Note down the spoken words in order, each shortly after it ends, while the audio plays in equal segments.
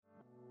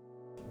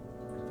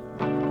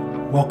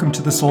Welcome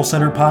to the Soul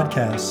Center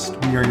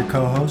podcast. We are your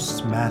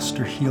co-hosts,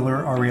 Master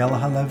Healer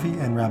Ariella Halevi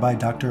and Rabbi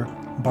Dr.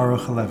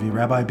 Baruch Halevi,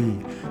 Rabbi B,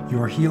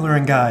 your healer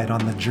and guide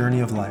on the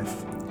journey of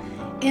life.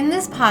 In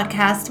this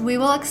podcast, we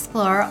will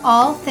explore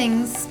all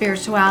things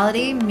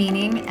spirituality,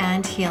 meaning,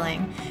 and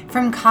healing,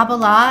 from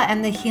Kabbalah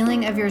and the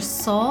healing of your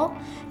soul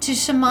to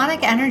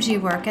shamanic energy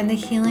work and the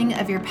healing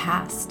of your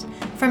past,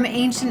 from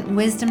ancient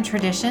wisdom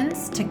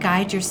traditions to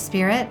guide your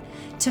spirit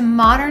to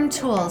modern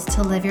tools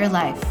to live your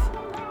life.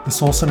 The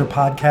Soul Center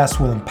podcast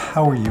will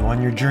empower you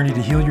on your journey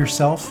to heal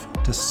yourself,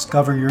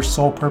 discover your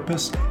soul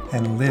purpose,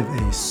 and live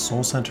a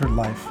soul-centered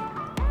life.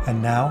 And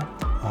now,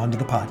 on to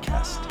the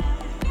podcast.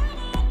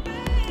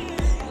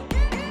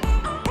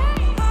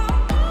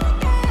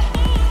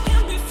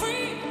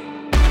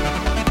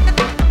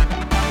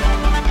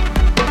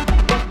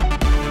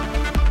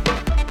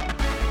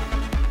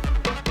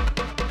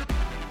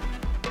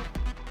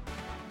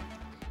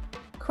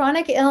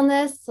 Chronic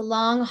illness,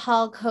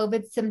 long-haul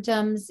COVID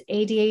symptoms,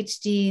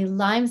 ADHD,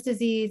 Lyme's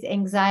disease,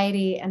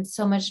 anxiety, and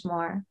so much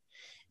more.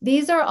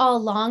 These are all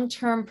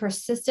long-term,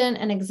 persistent,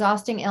 and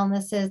exhausting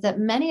illnesses that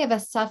many of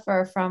us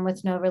suffer from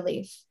with no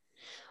relief.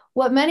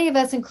 What many of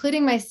us,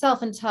 including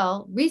myself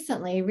until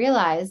recently,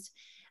 realized,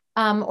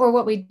 or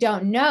what we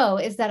don't know,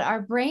 is that our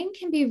brain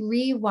can be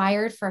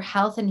rewired for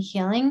health and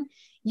healing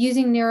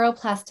using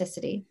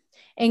neuroplasticity.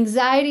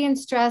 Anxiety and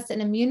stress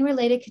and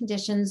immune-related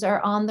conditions are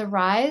on the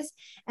rise.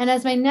 And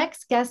as my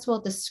next guest will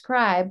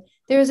describe,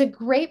 there is a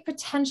great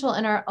potential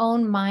in our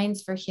own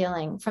minds for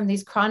healing from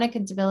these chronic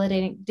and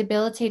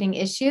debilitating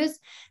issues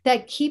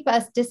that keep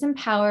us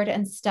disempowered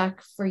and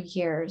stuck for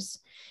years.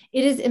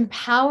 It is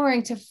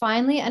empowering to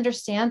finally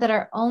understand that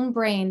our own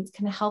brains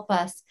can help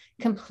us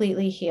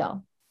completely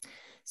heal.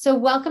 So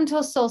welcome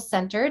to Soul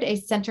Centered, a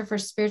center for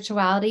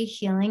spirituality,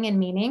 healing, and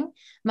meaning.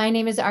 My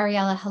name is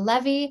Ariella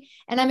Halevi,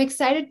 and I'm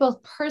excited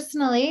both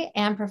personally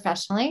and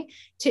professionally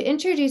to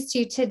introduce to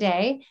you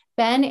today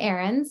Ben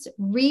Ahrens,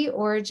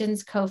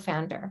 Reorigins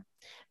co-founder.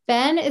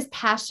 Ben is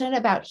passionate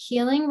about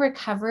healing,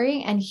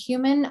 recovery, and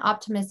human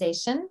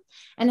optimization,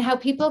 and how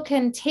people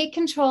can take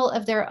control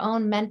of their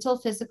own mental,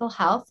 physical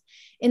health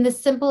in the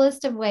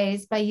simplest of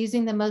ways by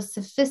using the most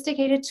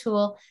sophisticated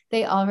tool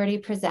they already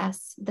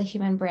possess, the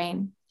human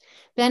brain.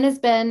 Ben has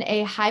been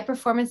a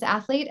high-performance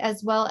athlete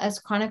as well as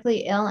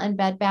chronically ill and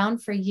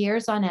bedbound for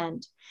years on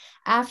end.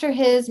 After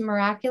his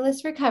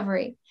miraculous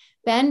recovery,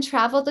 Ben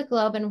traveled the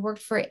globe and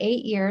worked for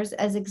 8 years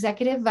as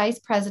executive vice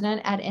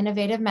president at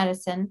Innovative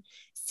Medicine,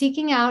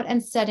 seeking out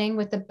and studying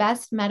with the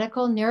best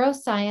medical,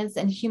 neuroscience,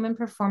 and human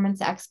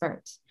performance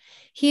experts.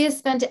 He has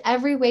spent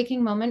every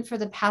waking moment for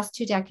the past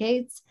 2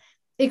 decades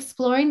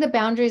exploring the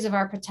boundaries of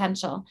our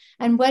potential,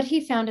 and what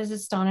he found is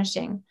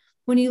astonishing.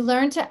 When you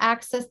learn to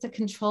access the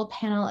control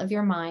panel of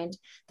your mind,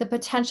 the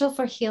potential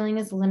for healing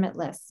is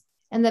limitless.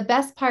 And the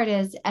best part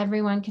is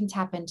everyone can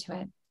tap into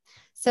it.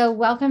 So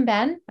welcome,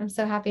 Ben. I'm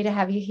so happy to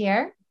have you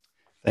here.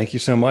 Thank you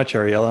so much,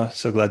 Ariella.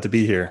 So glad to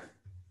be here.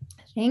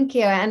 Thank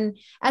you. And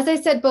as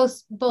I said,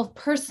 both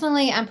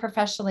personally and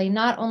professionally,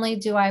 not only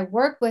do I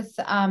work with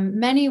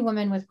many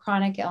women with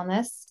chronic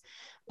illness,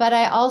 but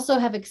I also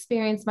have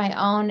experienced my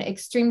own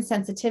extreme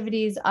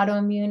sensitivities,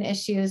 autoimmune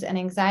issues, and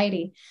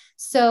anxiety.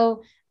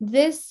 So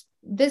this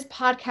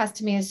podcast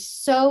to me is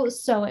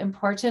so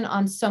important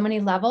on so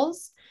many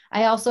levels.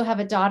 I also have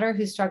a daughter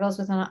who struggles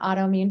with an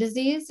autoimmune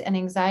disease and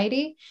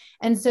anxiety.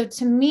 And so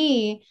to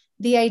me,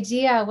 the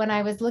idea when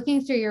I was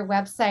looking through your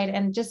website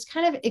and just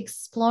kind of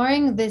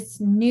exploring this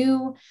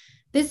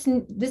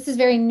is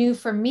very new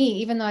for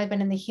me, even though I've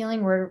been in the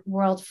healing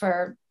world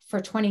for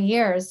 20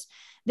 years,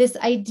 this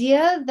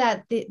idea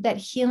that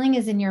healing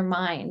is in your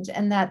mind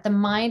and that the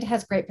mind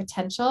has great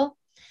potential.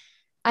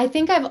 I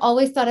think I've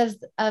always thought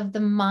of the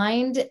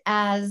mind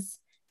as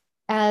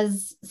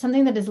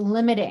something that is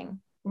limiting,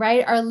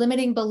 right? Our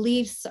limiting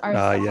beliefs, our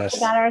thoughts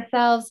about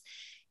ourselves.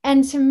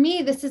 And to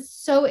me, this is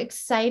so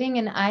exciting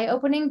and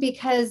eye-opening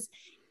because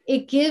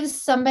it gives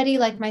somebody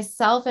like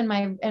myself and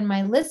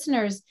my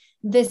listeners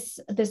this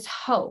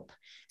hope.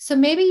 So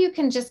maybe you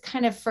can just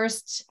kind of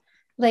first,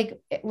 I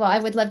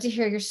would love to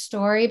hear your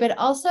story, but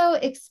also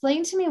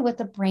explain to me what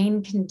the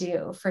brain can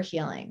do for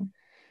healing.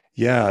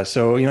 Yeah.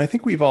 So, I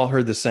think we've all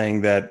heard the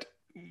saying that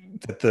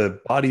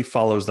the body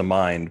follows the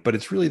mind, but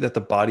it's really that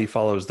the body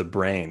follows the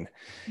brain.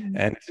 Mm-hmm.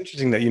 And it's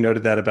interesting that you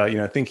noted that about,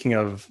 thinking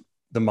of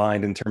the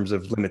mind in terms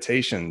of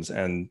limitations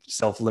and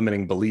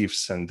self-limiting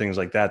beliefs and things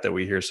like that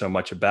we hear so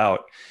much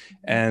about.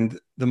 And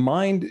the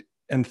mind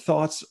and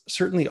thoughts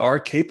certainly are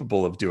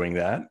capable of doing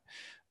that.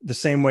 The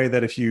same way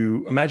that if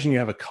you imagine you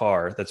have a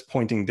car that's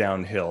pointing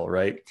downhill,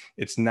 right?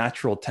 Its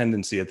natural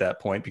tendency at that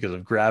point, because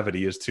of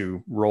gravity, is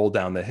to roll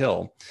down the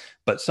hill.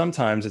 But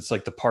sometimes it's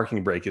like the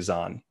parking brake is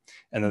on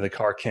and then the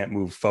car can't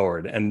move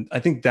forward. And I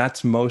think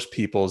that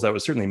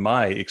was certainly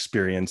my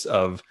experience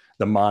of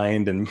the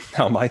mind and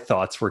how my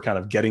thoughts were kind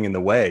of getting in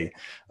the way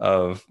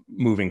of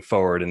moving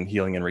forward and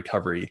healing and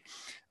recovery.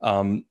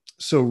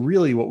 So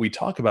really what we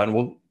talk about, and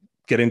we'll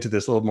get into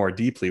this a little more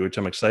deeply, which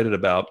I'm excited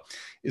about,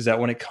 is that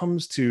when it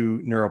comes to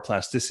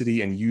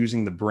neuroplasticity and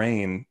using the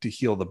brain to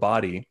heal the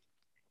body,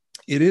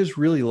 it is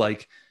really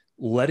like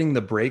letting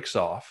the brakes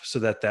off so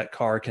that that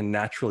car can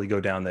naturally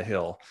go down the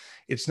hill.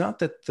 It's not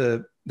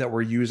that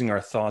we're using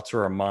our thoughts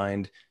or our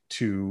mind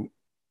to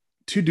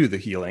do the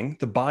healing.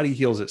 The body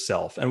heals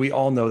itself. And we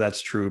all know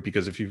that's true,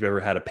 because if you've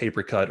ever had a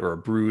paper cut or a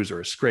bruise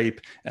or a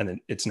scrape and then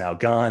it's now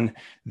gone,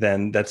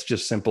 then that's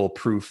just simple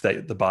proof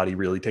that the body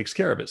really takes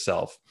care of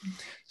itself.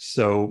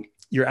 So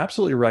you're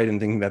absolutely right in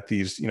thinking that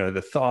these,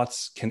 the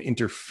thoughts can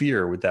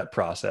interfere with that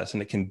process,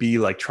 and it can be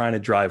like trying to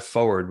drive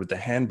forward with the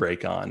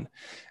handbrake on.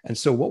 And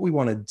so what we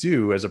want to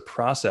do as a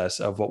process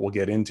of what we'll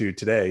get into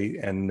today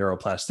and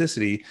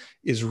neuroplasticity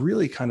is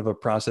really kind of a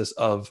process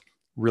of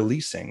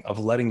releasing, of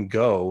letting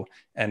go,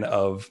 and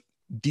of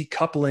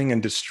decoupling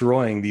and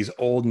destroying these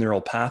old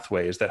neural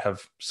pathways that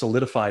have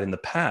solidified in the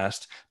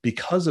past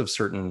because of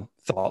certain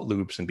thought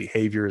loops and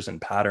behaviors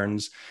and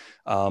patterns.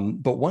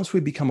 But once we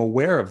become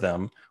aware of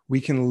them,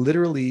 we can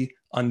literally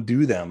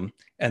undo them,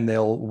 and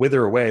they'll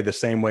wither away the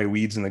same way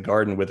weeds in the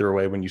garden wither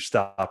away when you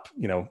stop,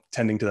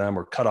 tending to them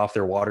or cut off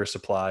their water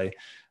supply.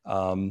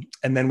 And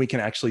then we can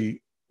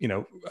actually,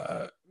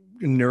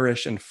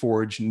 nourish and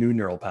forge new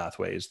neural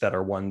pathways that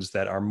are ones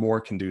that are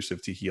more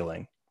conducive to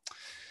healing.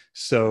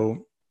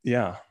 So,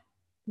 yeah.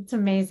 It's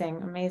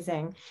amazing.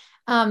 Amazing.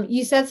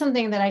 You said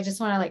something that I just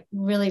want to like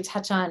really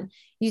touch on.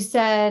 You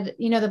said,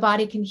 the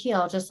body can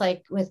heal, just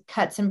like with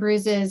cuts and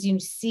bruises, you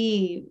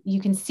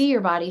can see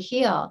your body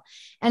heal.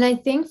 And I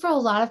think for a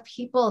lot of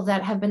people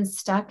that have been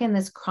stuck in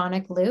this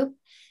chronic loop,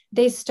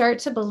 they start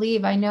to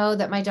believe, I know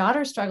that my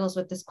daughter struggles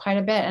with this quite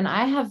a bit. And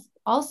I have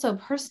also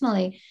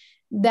personally,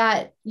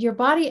 that your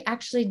body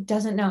actually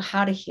doesn't know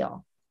how to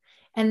heal.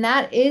 And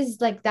that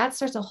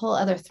starts a whole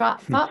other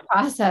thought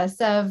process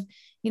of,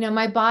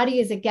 my body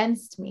is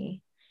against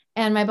me,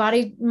 and my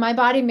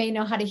body may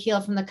know how to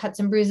heal from the cuts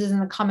and bruises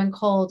and the common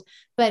cold.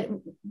 But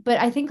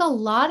I think a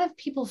lot of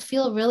people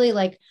feel really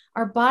like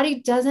our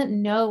body doesn't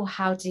know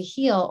how to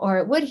heal, or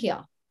it would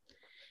heal.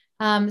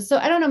 So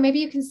I don't know, maybe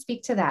you can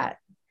speak to that.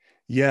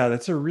 Yeah,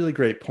 that's a really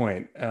great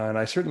point. And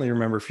I certainly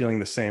remember feeling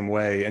the same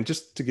way. And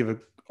just to give a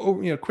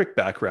quick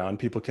background,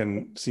 people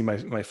can see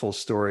my full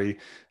story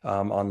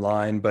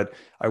online. But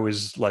I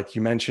was, like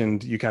you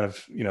mentioned, you kind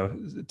of,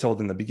 told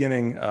in the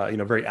beginning,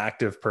 very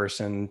active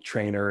person,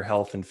 trainer,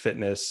 health and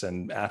fitness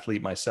and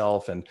athlete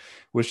myself, and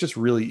was just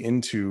really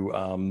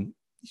into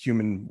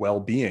human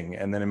well-being.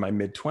 And then in my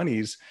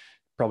mid-20s,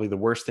 probably the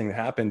worst thing that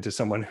happened to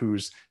someone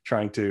who's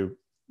trying to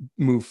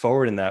move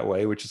forward in that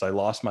way, which is I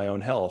lost my own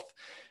health.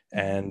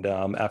 And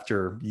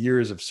after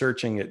years of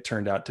searching, it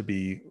turned out to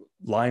be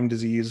Lyme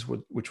disease,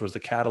 which was the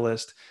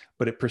catalyst,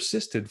 but it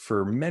persisted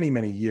for many,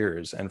 many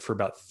years. And for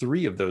about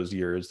 3 of those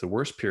years, the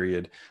worst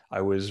period,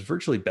 I was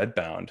virtually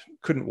bedbound,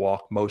 couldn't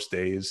walk most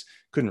days,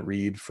 couldn't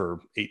read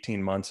for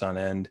 18 months on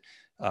end,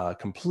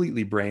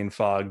 completely brain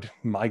fogged,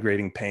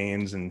 migrating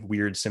pains and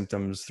weird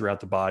symptoms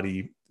throughout the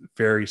body,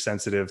 very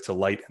sensitive to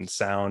light and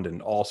sound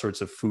and all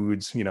sorts of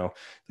foods. The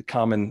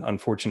common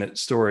unfortunate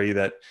story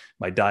that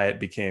my diet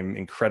became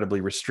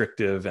incredibly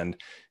restrictive, and,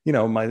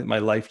 my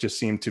life just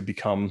seemed to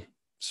become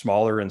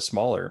smaller and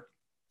smaller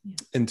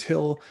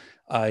until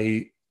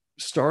I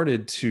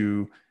started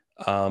to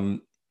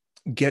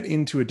get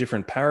into a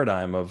different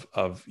paradigm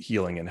of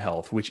healing and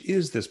health, which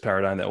is this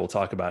paradigm that we'll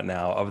talk about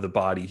now of the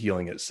body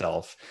healing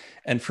itself.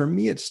 And for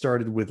me, it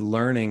started with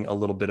learning a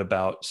little bit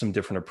about some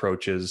different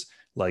approaches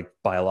like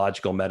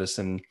biological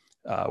medicine,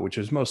 which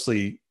is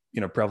mostly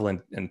prevalent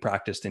and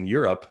practiced in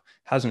Europe,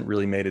 hasn't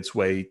really made its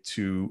way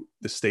to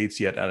the States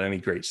yet at any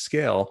great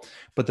scale.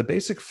 But the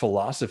basic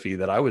philosophy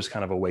that I was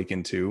kind of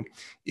awakened to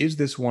is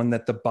this one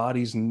that the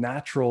body's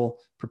natural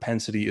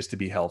propensity is to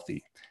be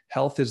healthy.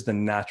 Health is the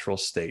natural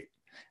state.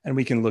 And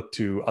we can look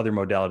to other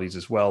modalities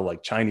as well,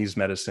 like Chinese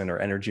medicine or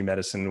energy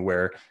medicine,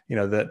 where,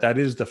 that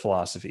is the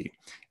philosophy.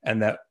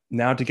 And that,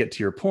 now to get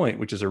to your point,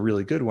 which is a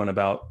really good one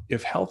about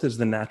if health is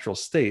the natural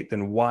state,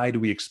 then why do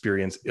we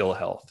experience ill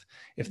health?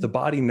 If the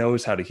body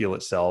knows how to heal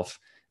itself,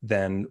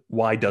 then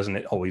why doesn't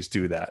it always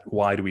do that?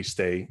 Why do we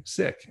stay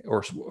sick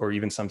or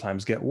even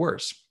sometimes get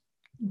worse?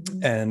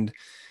 Mm-hmm. And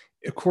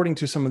according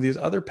to some of these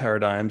other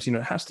paradigms,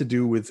 it has to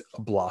do with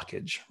a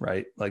blockage,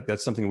 right? Like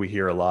that's something we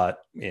hear a lot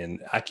in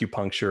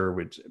acupuncture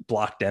with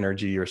blocked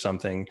energy or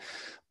something.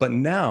 But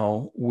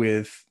now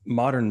with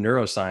modern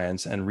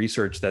neuroscience and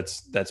research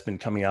that's been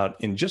coming out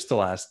in just the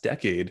last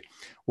decade,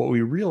 what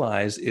we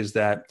realize is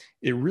that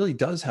it really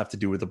does have to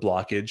do with a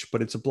blockage,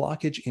 but it's a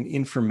blockage in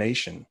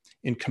information,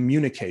 in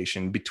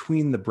communication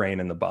between the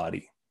brain and the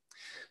body.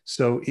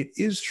 So it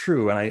is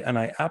true, and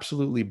I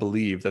absolutely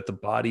believe that the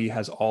body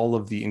has all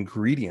of the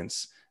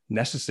ingredients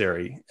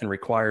necessary and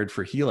required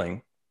for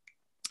healing,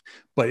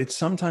 but it's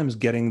sometimes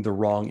getting the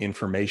wrong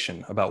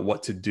information about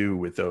what to do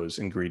with those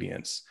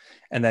ingredients.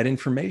 And that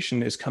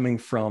information is coming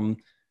from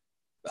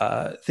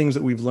things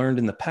that we've learned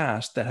in the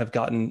past that have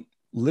gotten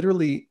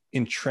literally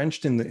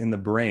entrenched in the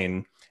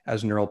brain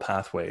as neural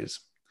pathways.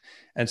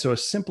 And so a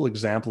simple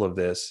example of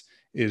this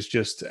is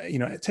just,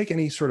 take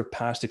any sort of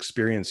past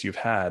experience you've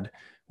had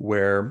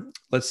where,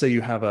 let's say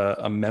you have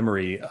a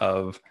memory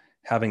of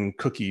having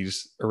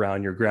cookies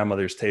around your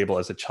grandmother's table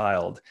as a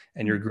child,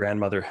 and your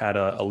grandmother had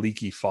a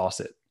leaky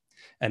faucet.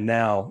 And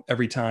now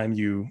every time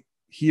you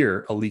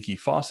hear a leaky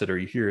faucet or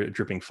you hear a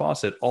dripping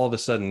faucet, all of a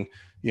sudden,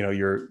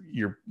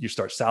 you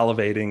start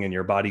salivating and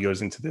your body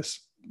goes into this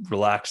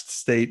relaxed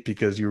state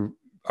because you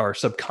are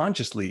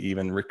subconsciously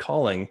even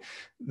recalling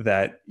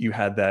that you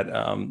had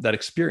that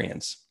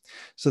experience.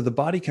 So the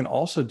body can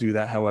also do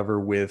that, however,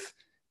 with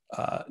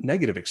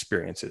negative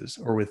experiences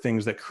or with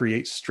things that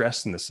create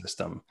stress in the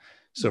system.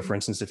 So for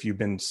instance, if you've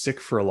been sick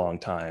for a long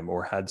time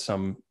or had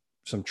some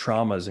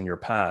traumas in your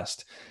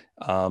past,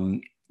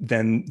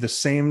 then the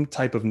same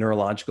type of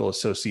neurological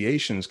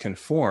associations can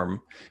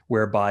form,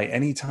 whereby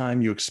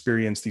anytime you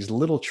experience these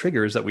little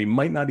triggers that we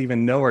might not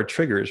even know are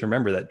triggers,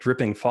 remember that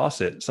dripping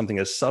faucet, something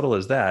as subtle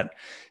as that,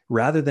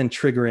 rather than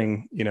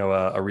triggering,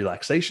 a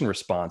relaxation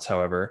response,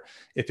 however,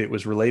 if it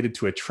was related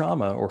to a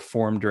trauma or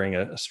formed during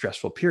a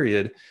stressful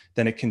period,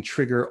 then it can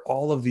trigger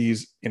all of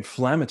these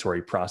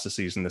inflammatory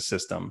processes in the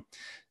system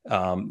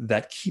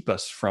that keep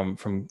us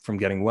from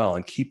getting well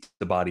and keep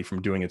the body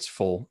from doing its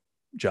full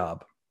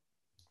job.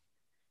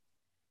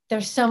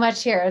 There's so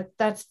much here.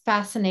 That's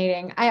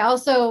fascinating. I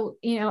also,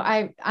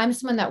 I'm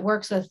someone that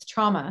works with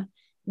trauma,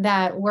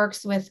 that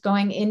works with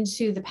going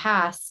into the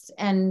past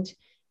and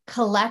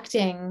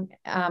collecting,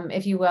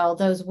 if you will,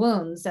 those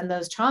wounds and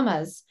those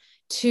traumas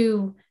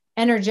to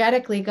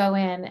energetically go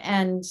in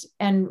and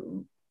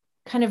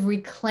kind of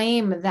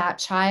reclaim that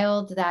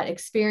child that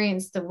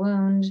experienced the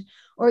wound,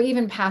 or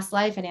even past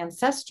life and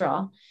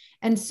ancestral.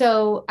 And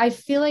so I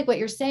feel like what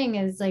you're saying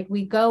is like,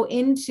 we go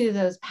into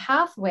those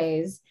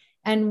pathways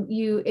and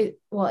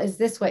is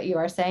this what you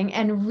are saying?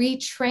 And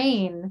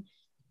retrain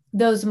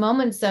those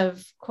moments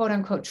of quote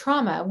unquote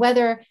trauma,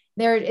 whether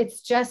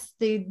it's just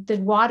the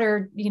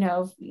water,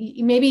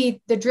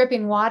 maybe the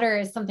dripping water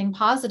is something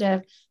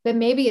positive, but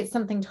maybe it's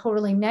something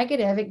totally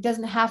negative. It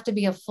doesn't have to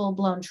be a full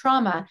blown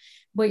trauma.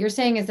 What you're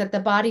saying is that the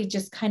body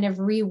just kind of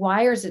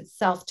rewires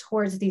itself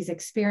towards these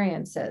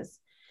experiences.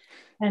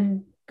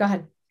 And go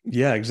ahead.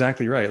 Yeah,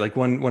 exactly right. Like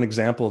one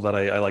example that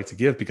I like to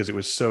give, because it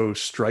was so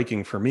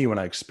striking for me when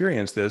I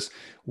experienced this,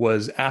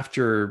 was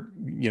after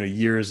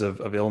years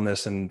of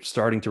illness and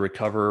starting to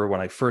recover. When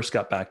I first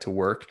got back to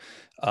work,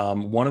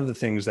 one of the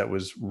things that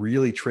was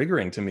really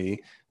triggering to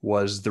me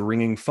was the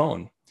ringing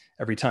phone.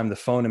 Every time the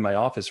phone in my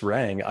office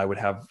rang, I would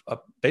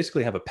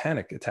basically have a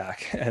panic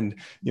attack, and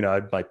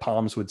my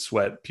palms would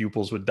sweat,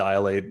 pupils would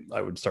dilate,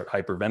 I would start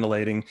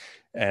hyperventilating.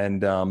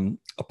 And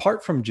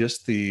apart from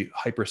just the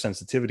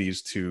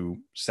hypersensitivities to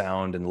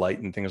sound and light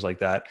and things like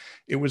that,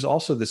 it was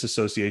also this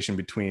association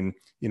between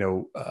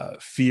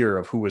fear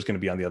of who was going to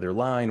be on the other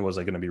line. Was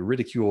I going to be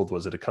ridiculed?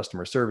 Was it a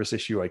customer service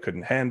issue I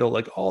couldn't handle?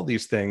 Like all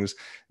these things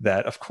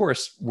that, of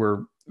course,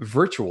 were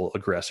virtual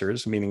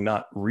aggressors, meaning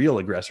not real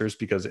aggressors,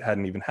 because it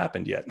hadn't even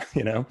happened yet,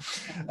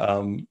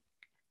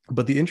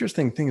 But the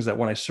interesting thing is that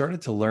when I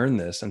started to learn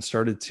this and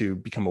started to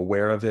become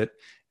aware of it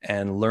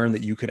and learn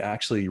that you could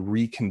actually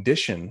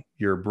recondition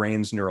your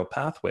brain's neural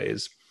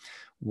pathways,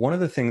 one of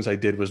the things I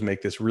did was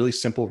make this really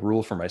simple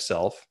rule for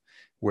myself,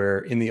 where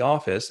in the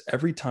office,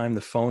 every time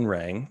the phone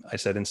rang, I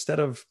said, instead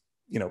of,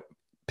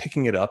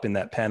 picking it up in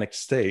that panicked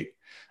state,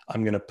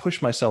 I'm going to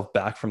push myself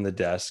back from the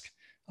desk.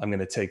 I'm going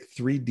to take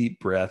 3 deep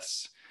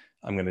breaths.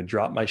 I'm going to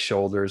drop my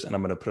shoulders and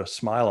I'm going to put a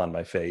smile on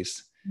my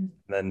face. And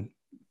then,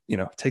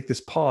 take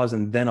this pause,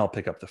 and then I'll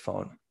pick up the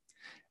phone.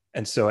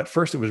 And so at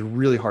first it was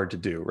really hard to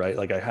do, right?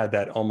 Like I had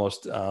that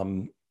almost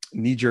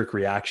knee-jerk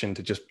reaction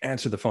to just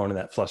answer the phone in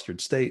that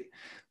flustered state.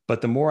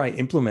 But the more I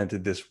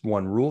implemented this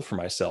one rule for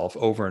myself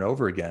over and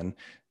over again,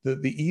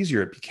 the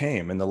easier it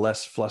became and the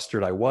less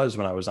flustered I was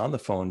when I was on the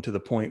phone, to the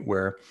point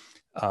where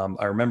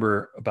I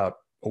remember about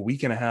a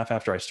week and a half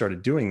after I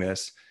started doing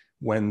this,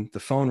 when the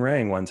phone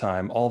rang one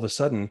time, all of a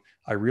sudden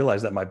I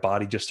realized that my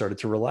body just started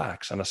to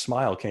relax and a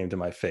smile came to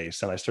my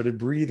face and I started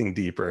breathing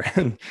deeper.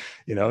 And,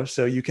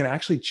 so you can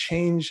actually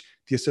change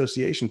the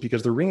association,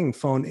 because the ringing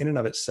phone in and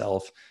of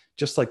itself,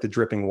 just like the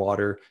dripping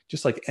water,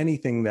 just like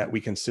anything that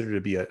we consider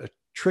to be a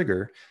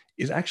trigger,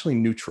 is actually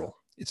neutral.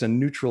 It's a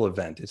neutral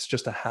event. It's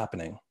just a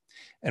happening.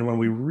 And when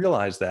we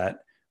realize that,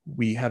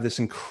 we have this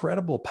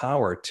incredible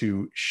power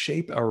to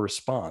shape our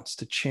response,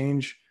 to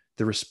change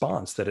the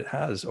response that it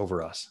has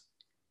over us.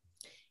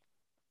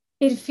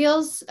 It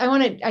feels, I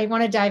want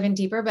to dive in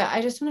deeper, but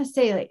I just want to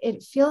say, like,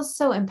 it feels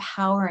so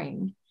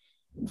empowering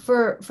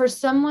for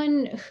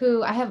someone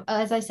who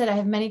as I said, I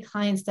have many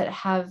clients that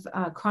have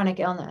chronic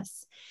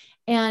illness.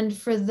 And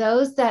for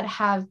those that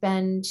have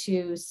been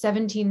to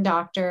 17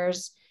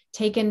 doctors,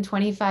 taken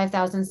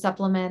 25,000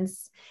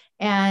 supplements,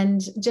 and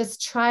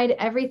just tried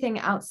everything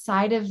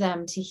outside of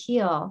them to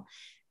heal,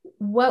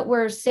 what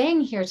we're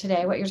saying here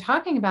today, what you're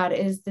talking about,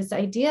 is this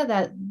idea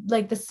that,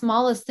 like, the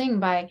smallest thing,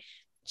 by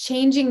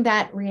changing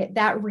that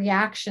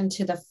reaction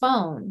to the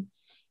phone,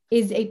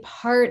 is a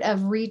part of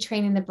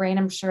retraining the brain.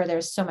 I'm sure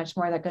there's so much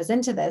more that goes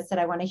into this that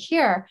I want to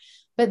hear,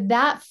 but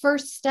that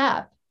first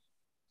step,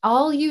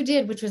 all you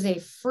did, which was a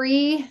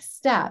free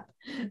step,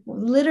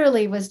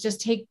 literally was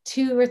just take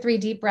 2 or 3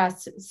 deep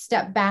breaths,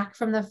 step back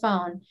from the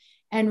phone,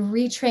 and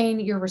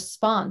retrain your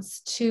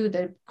response to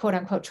the quote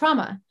unquote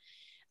trauma.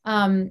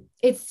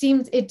 It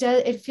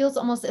feels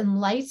almost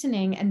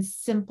enlightening and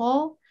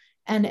simple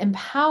and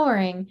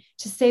empowering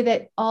to say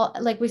that all,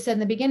 like we said in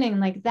the beginning,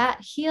 like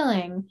that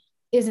healing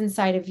is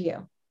inside of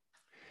you.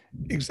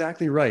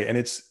 Exactly right. And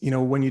it's,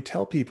 when you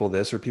tell people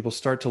this or people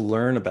start to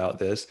learn about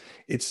this,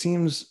 it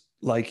seems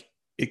like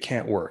it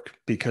can't work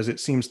because it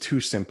seems too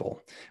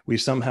simple. We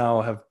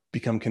somehow have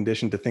become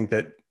conditioned to think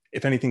that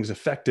if anything's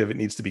effective, it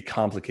needs to be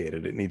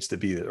complicated. It needs to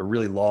be a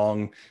really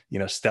long,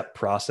 step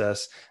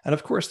process. And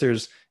of course,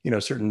 there's,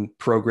 certain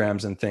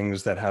programs and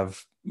things that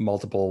have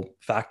multiple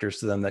factors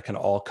to them that can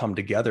all come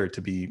together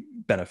to be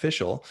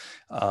beneficial.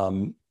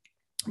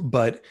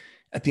 But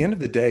at the end of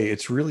the day,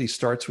 it's really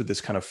starts with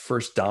this kind of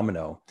first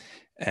domino.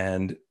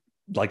 And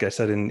like I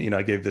said,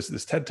 I gave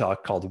this TED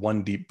talk called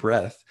One Deep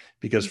Breath,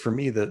 because for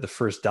me, the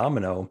first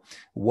domino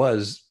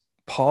was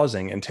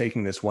pausing and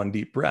taking this one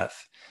deep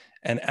breath.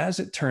 And as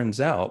it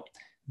turns out,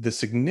 the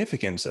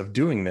significance of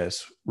doing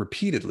this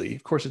repeatedly,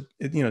 of course,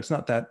 it's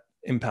not that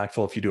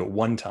impactful if you do it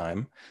one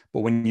time, but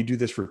when you do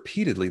this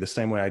repeatedly, the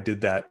same way I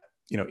did that,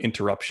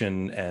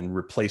 interruption and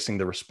replacing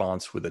the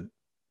response with a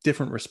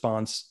different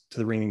response to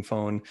the ringing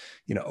phone,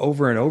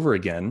 over and over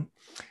again.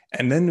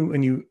 And then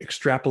when you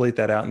extrapolate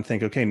that out and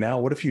think, okay, now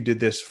what if you did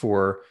this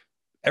for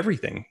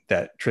everything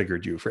that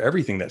triggered you, for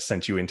everything that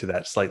sent you into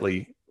that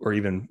slightly or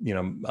even,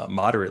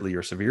 moderately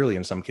or severely,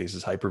 in some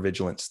cases,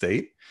 hypervigilant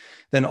state,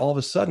 then all of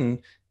a sudden,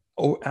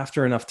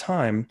 after enough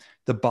time,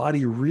 the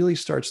body really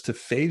starts to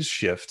phase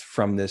shift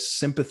from this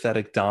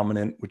sympathetic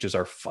dominant, which is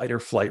our fight or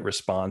flight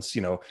response,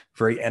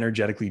 very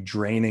energetically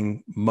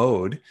draining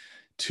mode,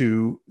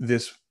 to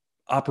this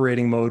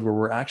operating mode where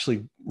we're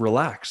actually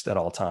relaxed at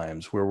all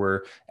times, where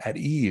we're at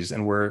ease,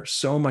 and where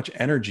so much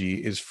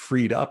energy is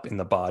freed up in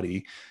the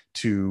body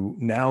to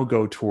now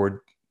go toward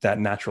that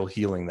natural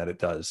healing that it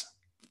does.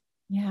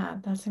 Yeah,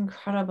 that's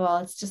incredible.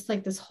 It's just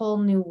like this whole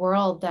new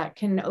world that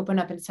can open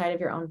up inside of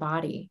your own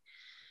body.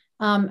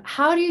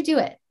 How do you do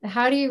it?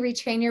 How do you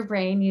retrain your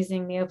brain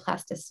using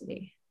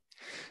neuroplasticity?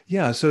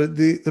 Yeah, so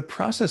the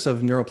process of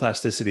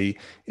neuroplasticity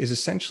is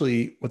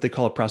essentially what they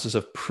call a process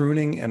of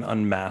pruning and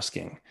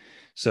unmasking.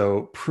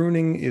 So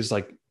pruning is,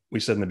 like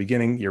we said in the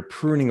beginning, you're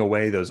pruning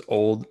away those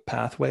old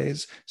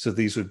pathways. So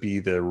these would be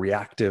the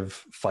reactive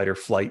fight or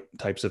flight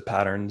types of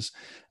patterns.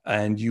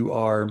 And you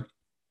are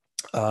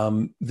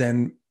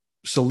then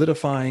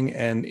solidifying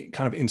and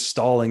kind of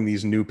installing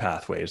these new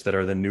pathways that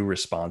are the new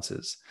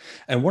responses.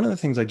 And one of the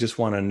things I just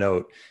want to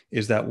note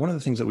is that one of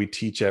the things that we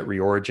teach at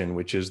Reorigin,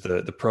 which is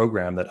the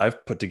program that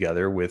I've put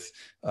together with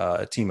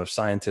a team of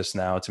scientists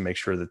now to make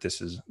sure that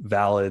this is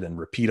valid and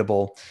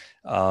repeatable,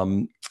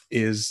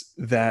 is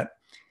that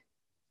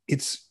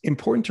it's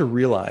important to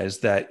realize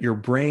that your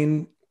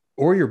brain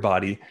or your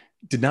body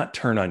did not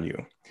turn on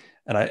you.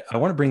 And I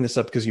want to bring this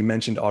up because you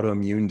mentioned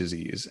autoimmune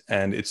disease,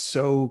 and it's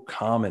so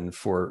common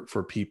for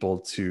people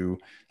to,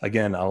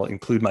 again, I'll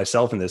include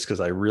myself in this because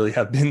I really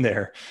have been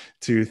there,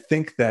 to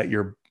think that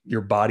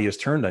your body has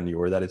turned on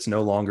you or that it's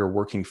no longer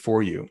working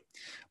for you.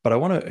 But I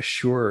want to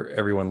assure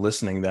everyone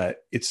listening that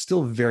it's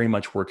still very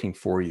much working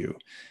for you.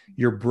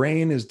 Your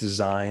brain is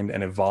designed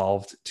and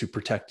evolved to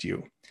protect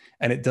you.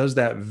 And it does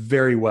that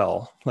very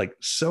well, like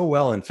so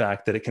well, in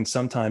fact, that it can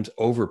sometimes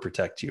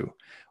overprotect you,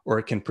 or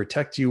it can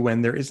protect you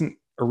when there isn't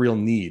a real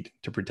need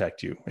to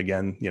protect you.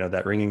 Again,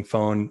 that ringing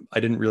phone, I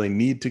didn't really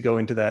need to go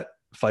into that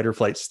fight or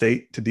flight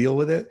state to deal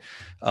with it.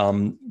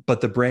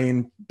 But the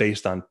brain,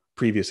 based on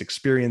previous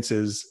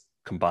experiences,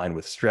 combined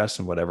with stress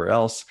and whatever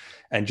else,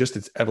 and just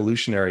its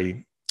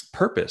evolutionary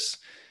purpose,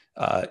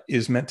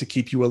 is meant to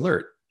keep you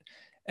alert.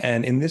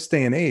 And in this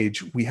day and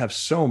age, we have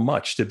so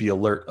much to be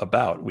alert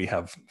about. We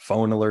have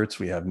phone alerts,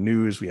 we have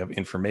news, we have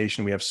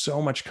information, we have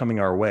so much coming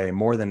our way,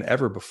 more than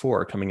ever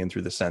before, coming in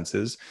through the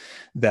senses,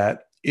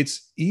 that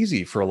it's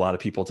easy for a lot of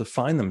people to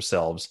find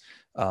themselves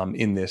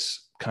in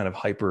this kind of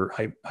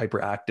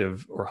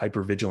hyperactive or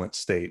hypervigilant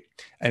state.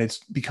 And it's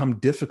become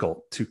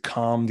difficult to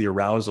calm the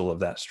arousal of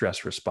that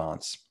stress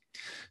response.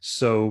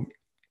 So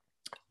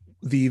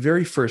the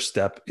very first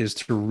step is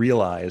to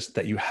realize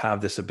that you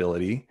have this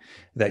ability,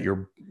 that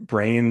your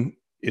brain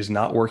is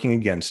not working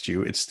against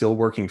you, it's still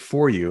working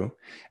for you,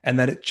 and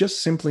that it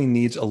just simply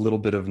needs a little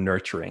bit of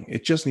nurturing.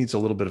 It just needs a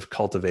little bit of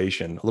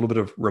cultivation, a little bit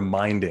of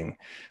reminding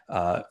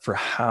for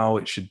how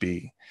it should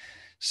be.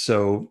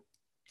 So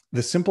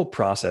the simple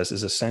process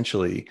is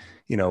essentially,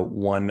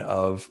 one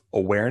of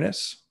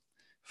awareness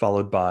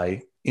followed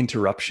by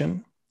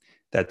interruption.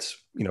 That's,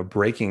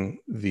 breaking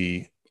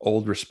the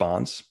old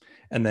response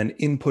and then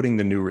inputting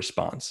the new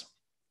response.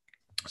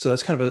 So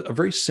that's kind of a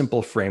very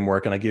simple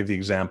framework. And I gave the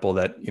example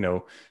that,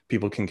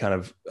 people can kind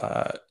of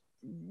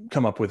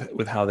come up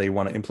with how they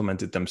want to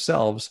implement it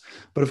themselves.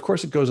 But of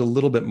course, it goes a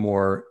little bit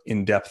more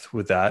in depth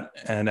with that.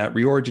 And at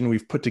Reorigin,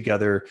 we've put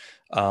together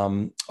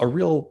a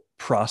real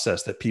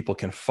process that people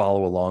can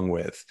follow along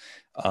with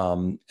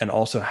and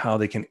also how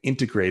they can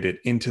integrate it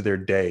into their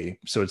day.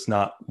 So it's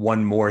not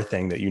one more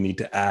thing that you need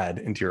to add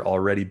into your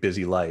already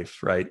busy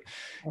life, right?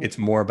 It's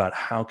more about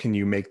how can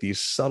you make these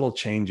subtle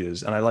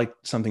changes. And I like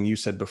something you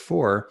said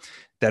before,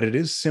 that it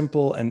is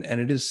simple and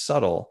it is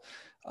subtle.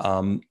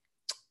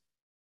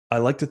 I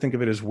like to think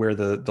of it as where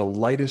the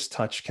lightest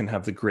touch can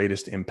have the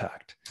greatest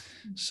impact.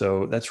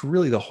 So that's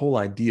really the whole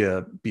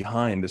idea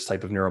behind this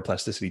type of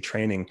neuroplasticity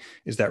training,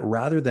 is that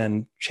rather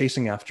than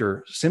chasing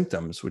after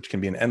symptoms, which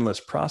can be an endless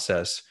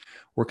process,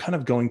 we're kind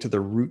of going to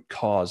the root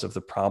cause of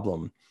the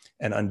problem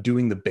and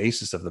undoing the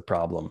basis of the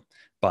problem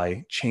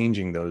by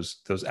changing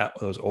those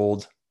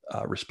old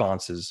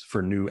responses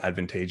for new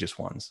advantageous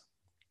ones.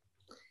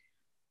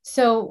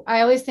 So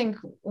I always think,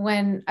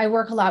 when I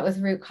work a lot with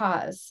root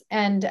cause,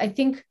 and I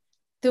think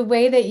the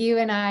way that you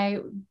and I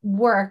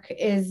work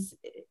is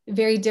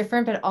very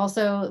different, but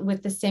also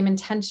with the same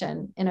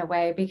intention in a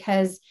way,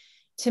 because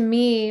to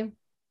me,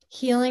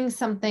 healing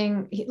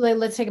something,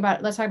 let's talk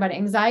about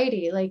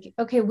anxiety. Like,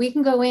 okay, we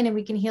can go in and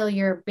we can heal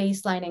your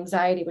baseline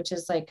anxiety, which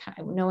is like,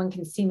 no one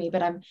can see me,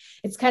 but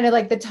it's kind of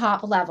like the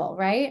top level,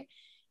 right?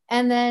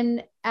 And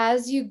then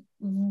as you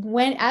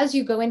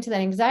go into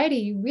that anxiety,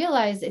 you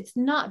realize it's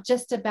not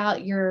just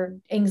about your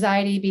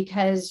anxiety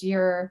because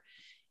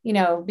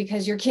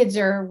because your kids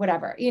are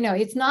whatever,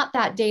 it's not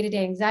that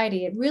day-to-day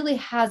anxiety. It really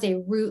has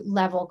a root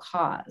level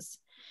cause.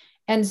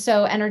 And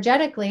so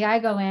energetically, I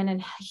go in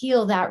and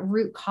heal that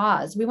root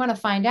cause. We want to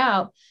find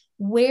out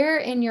where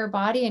in your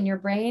body and your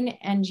brain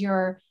and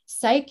your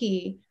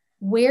psyche,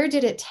 where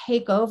did it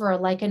take over,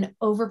 like an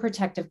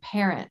overprotective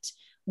parent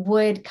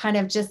would kind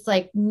of just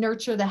like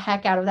nurture the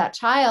heck out of that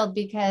child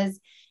because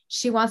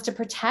she wants to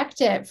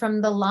protect it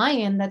from the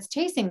lion that's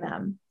chasing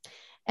them.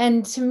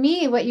 And to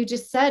me, what you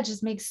just said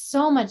just makes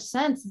so much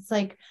sense. It's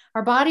like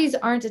our bodies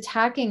aren't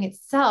attacking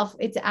itself.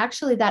 It's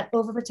actually that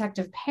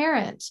overprotective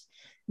parent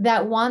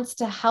that wants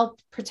to help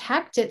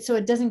protect it so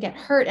it doesn't get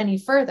hurt any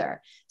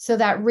further. So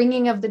that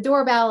ringing of the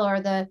doorbell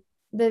or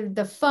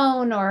the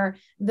phone or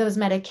those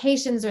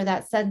medications or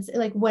that sense,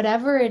 like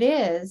whatever it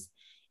is,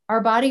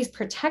 our body's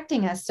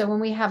protecting us. So when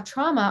we have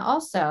trauma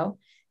also,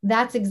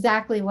 that's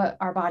exactly what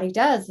our body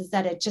does, is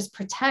that it just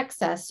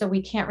protects us. So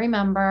we can't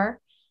remember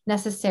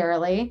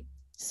necessarily.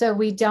 So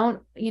we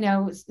don't,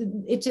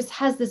 it just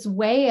has this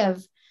way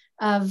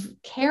of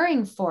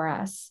caring for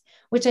us,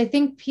 which I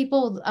think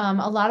people,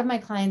 a lot of my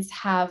clients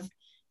have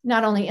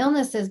not only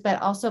illnesses,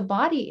 but also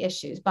body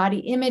issues, body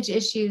image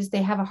issues.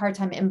 They have a hard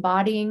time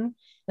embodying,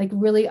 like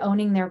really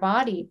owning their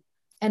body.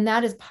 And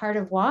that is part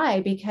of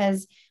why,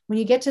 because when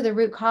you get to the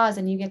root cause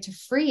and you get to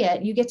free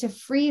it, you get to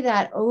free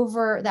that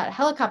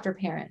helicopter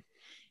parent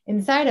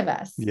inside of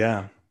us.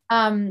 Yeah.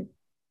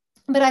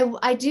 But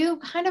I do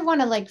kind of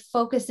want to like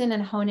focus in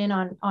and hone in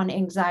on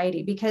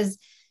anxiety, because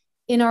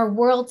in our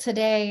world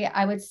today,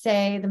 I would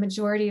say the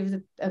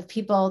majority of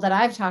people that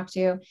I've talked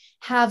to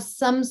have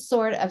some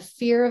sort of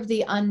fear of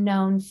the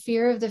unknown,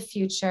 fear of the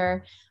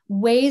future,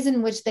 ways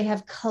in which they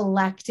have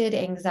collected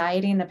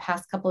anxiety in the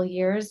past couple of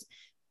years.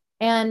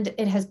 And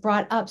it has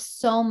brought up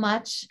so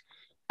much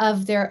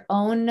of their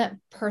own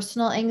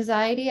personal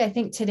anxiety. I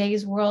think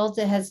today's world,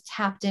 it has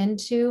tapped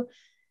into,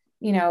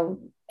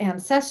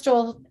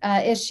 ancestral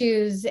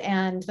issues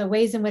and the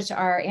ways in which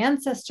our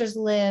ancestors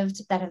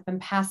lived that have been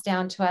passed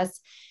down to us,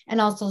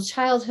 and also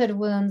childhood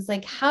wounds.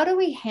 Like, how do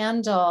we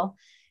handle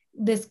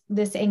this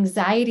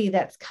anxiety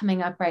that's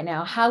coming up right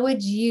now? How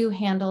would you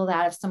handle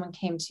that if someone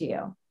came to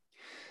you?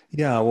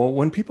 Yeah, well,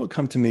 when people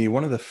come to me,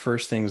 one of the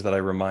first things that I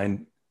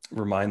remind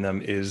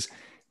them is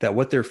that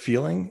what they're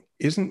feeling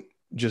isn't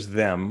just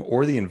them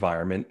or the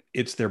environment,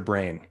 it's their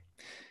brain.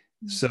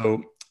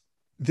 So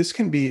this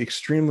can be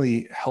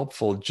extremely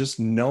helpful, just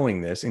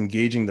knowing this,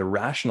 engaging the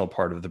rational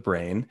part of the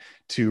brain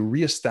to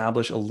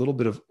reestablish a little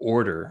bit of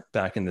order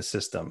back in the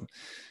system.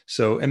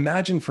 So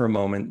imagine for a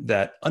moment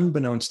that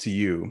unbeknownst to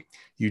you,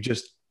 you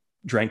just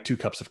drank 2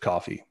 cups of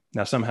coffee.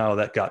 Now, somehow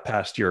that got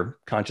past your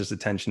conscious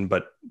attention,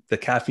 but the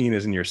caffeine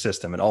is in your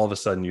system. And all of a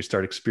sudden you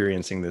start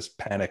experiencing this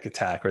panic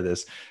attack or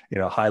this,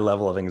 high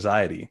level of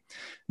anxiety.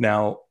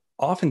 Now,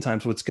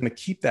 oftentimes what's going to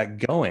keep that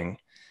going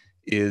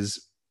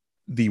is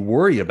the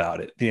worry about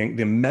it,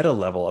 the meta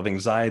level of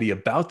anxiety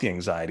about the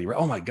anxiety.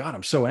 Oh my God,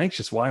 I'm so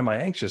anxious. Why am I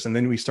anxious? And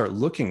then we start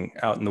looking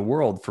out in the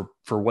world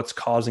for what's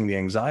causing the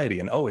anxiety.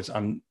 And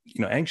I'm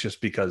anxious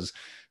because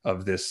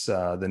of this,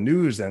 the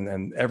news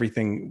and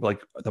everything.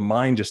 Like the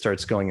mind just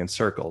starts going in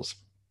circles.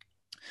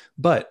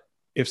 But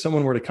if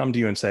someone were to come to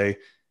you and say,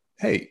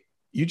 hey,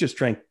 you just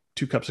drank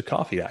 2 cups of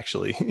coffee,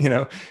 actually,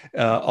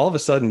 all of a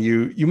sudden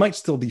you might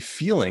still be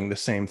feeling the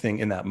same thing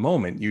in that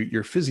moment.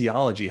 Your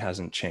physiology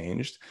hasn't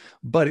changed,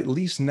 but at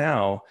least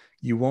now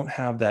you won't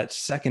have that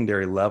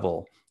secondary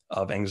level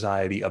of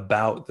anxiety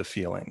about the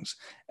feelings.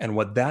 And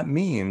what that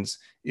means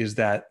is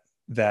that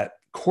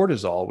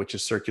cortisol, which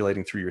is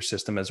circulating through your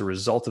system as a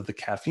result of the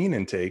caffeine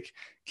intake,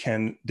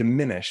 can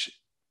diminish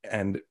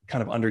and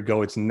kind of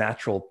undergo its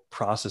natural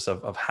process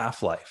of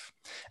half-life.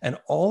 And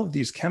all of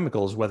these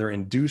chemicals, whether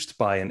induced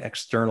by an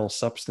external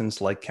substance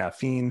like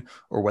caffeine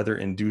or whether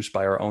induced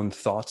by our own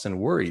thoughts and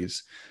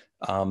worries,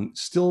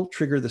 still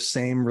trigger the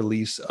same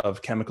release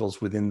of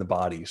chemicals within the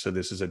body. So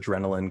this is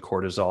adrenaline,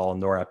 cortisol,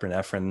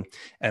 norepinephrine,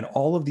 and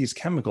all of these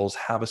chemicals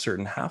have a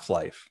certain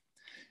half-life.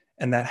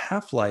 And that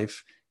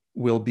half-life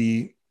will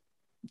be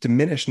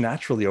diminished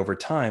naturally over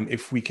time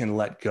if we can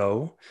let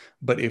go.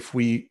 But if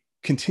we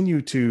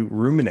continue to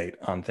ruminate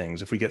on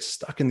things, if we get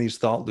stuck in these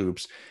thought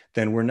loops,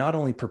 then we're not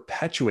only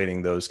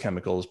perpetuating those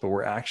chemicals, but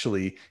we're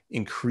actually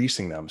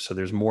increasing them. So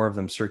there's more of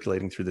them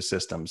circulating through the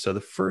system. So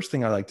the first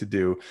thing I like to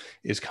do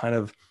is kind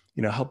of,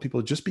 help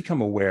people just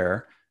become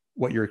aware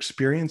what you're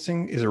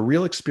experiencing is a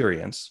real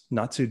experience,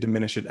 not to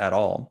diminish it at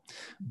all,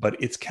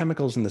 but it's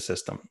chemicals in the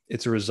system.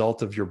 It's a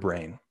result of your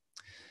brain.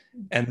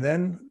 And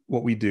then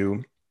what we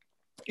do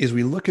is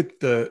we look at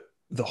the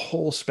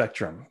whole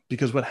spectrum,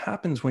 because what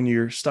happens when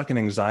you're stuck in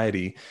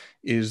anxiety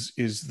is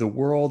the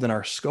world and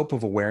our scope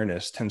of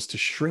awareness tends to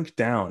shrink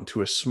down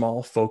to a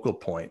small focal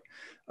point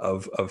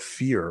of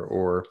fear,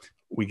 or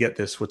we get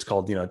this, what's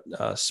called,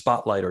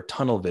 spotlight or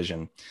tunnel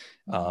vision,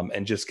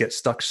 and just get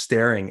stuck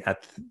staring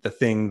at the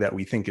thing that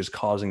we think is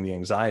causing the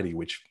anxiety,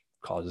 which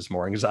causes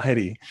more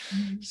anxiety.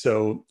 Mm-hmm.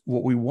 So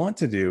what we want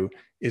to do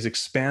is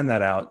expand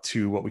that out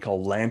to what we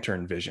call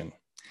lantern vision.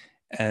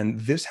 And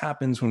this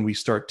happens when we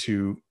start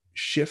to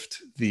shift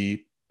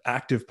the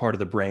active part of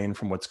the brain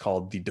from what's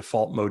called the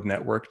default mode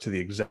network to the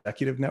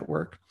executive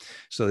network.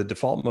 So the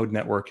default mode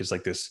network is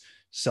like this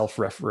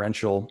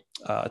self-referential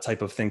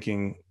type of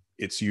thinking.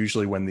 It's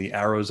usually when the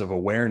arrows of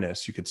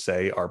awareness, you could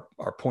say, are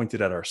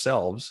pointed at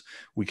ourselves.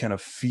 We kind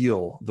of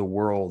feel the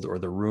world or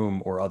the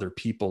room or other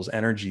people's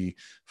energy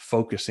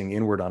focusing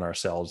inward on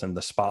ourselves, and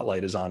the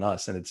spotlight is on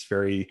us. And it's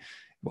very,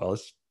 well,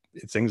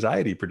 it's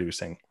anxiety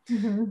producing.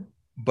 Mm-hmm.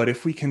 But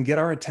if we can get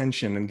our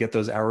attention and get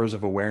those arrows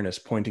of awareness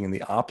pointing in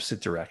the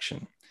opposite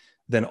direction,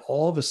 then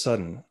all of a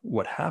sudden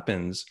what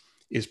happens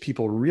is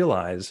people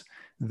realize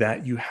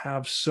that you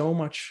have so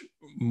much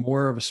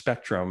more of a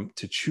spectrum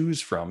to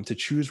choose from, to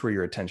choose where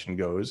your attention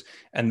goes,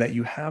 and that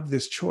you have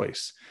this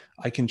choice.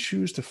 I can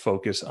choose to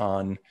focus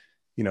on,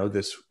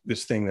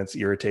 this thing that's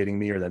irritating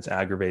me or that's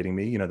aggravating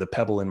me, the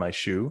pebble in my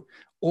shoe,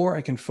 or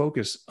I can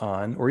focus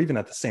on, or even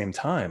at the same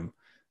time,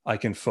 I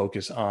can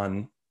focus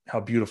on how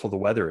beautiful the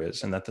weather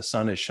is, and that the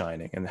sun is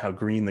shining, and how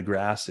green the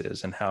grass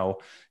is, and how,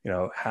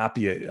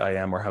 happy I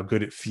am, or how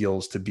good it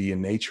feels to be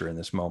in nature in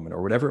this moment,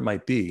 or whatever it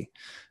might be,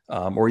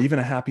 or even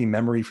a happy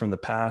memory from the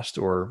past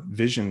or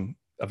vision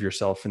of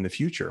yourself in the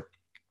future.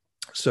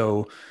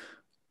 So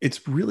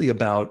it's really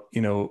about,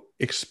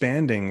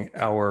 expanding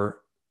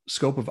our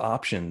scope of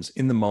options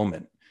in the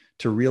moment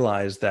to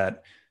realize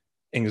that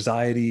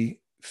anxiety,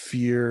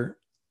 fear,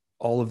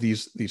 all of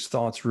these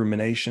thoughts,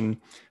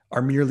 rumination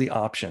are merely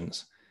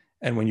options.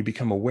 And when you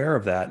become aware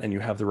of that and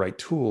you have the right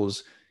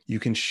tools, you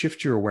can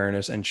shift your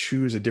awareness and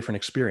choose a different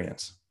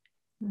experience.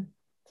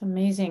 It's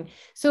amazing.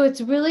 So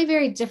it's really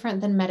very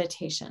different than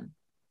meditation.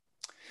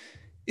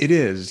 It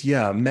is.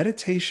 Yeah.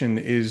 Meditation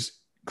is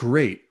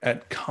great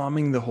at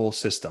calming the whole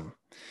system,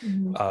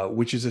 mm-hmm.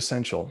 Which is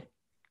essential.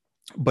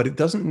 But it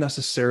doesn't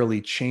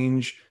necessarily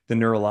change the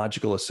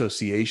neurological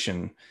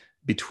association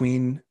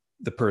between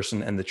the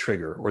person and the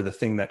trigger, or the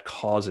thing that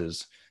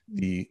causes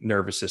the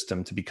nervous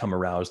system to become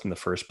aroused in the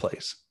first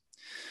place.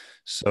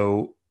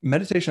 So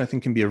meditation, I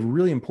think, can be a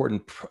really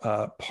important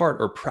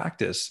part or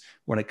practice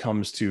when it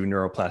comes to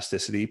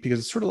neuroplasticity, because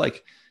it's sort of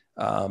like,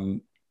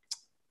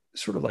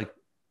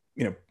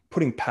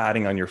 putting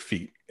padding on your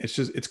feet.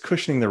 It's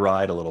cushioning the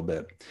ride a little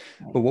bit.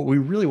 But what we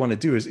really want to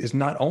do is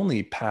not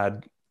only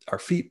pad our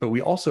feet, but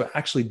we also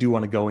actually do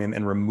want to go in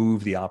and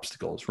remove the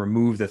obstacles,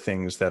 remove the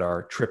things that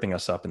are tripping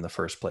us up in the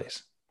first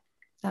place.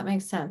 That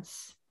makes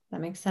sense.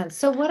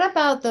 So what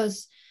about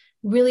those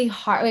really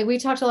hard, we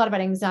talked a lot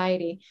about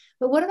anxiety,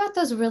 but what about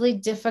those really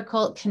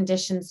difficult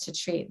conditions to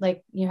treat?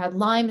 Like you had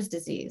Lyme's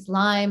disease,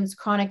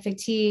 chronic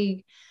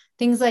fatigue,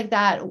 things like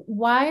that.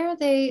 Why are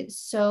they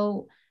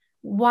so,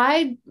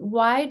 why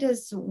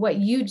does what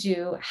you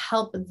do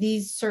help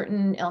these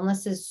certain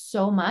illnesses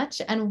so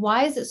much? And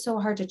why is it so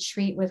hard to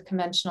treat with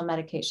conventional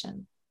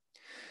medication?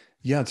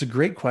 Yeah, it's a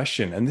great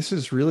question. And this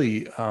is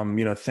really,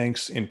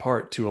 thanks in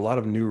part to a lot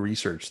of new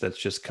research that's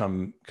just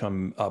come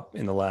up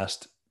in the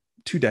last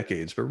 2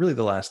 decades, but really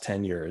the last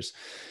 10 years.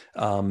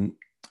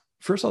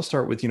 First, I'll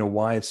start with,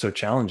 why it's so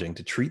challenging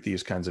to treat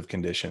these kinds of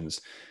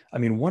conditions. I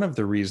mean, one of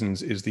the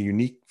reasons is the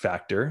unique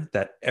factor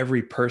that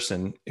every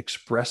person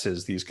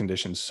expresses these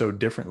conditions so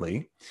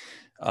differently.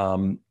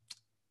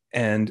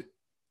 And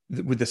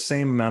with the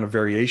same amount of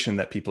variation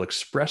that people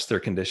express their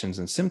conditions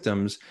and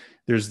symptoms,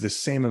 there's the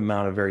same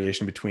amount of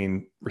variation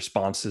between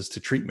responses to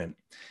treatment.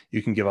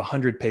 You can give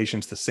 100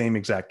 patients the same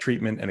exact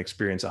treatment and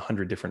experience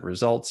 100 different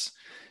results.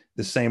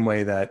 The same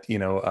way that,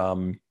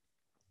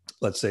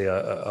 let's say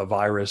a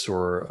virus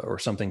or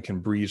something can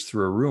breeze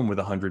through a room with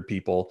 100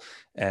 people,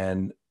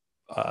 and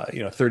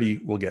 30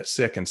 will get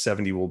sick and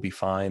 70 will be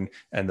fine.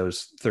 And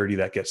those 30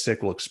 that get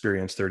sick will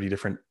experience 30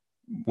 different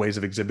ways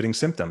of exhibiting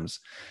symptoms.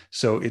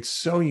 So it's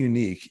so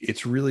unique.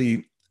 It's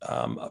really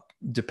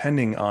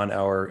depending on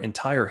our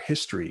entire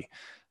history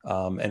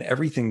and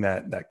everything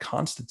that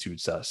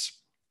constitutes us.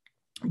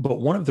 But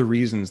one of the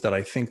reasons that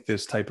I think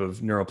this type of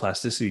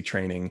neuroplasticity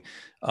training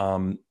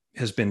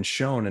has been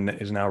shown and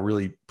is now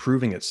really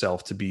proving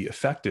itself to be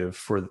effective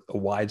for a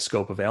wide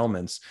scope of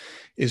ailments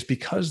is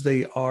because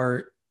they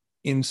are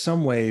in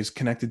some ways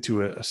connected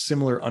to a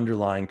similar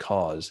underlying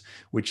cause,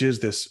 which is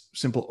this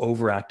simple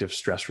overactive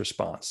stress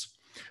response.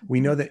 We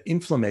know that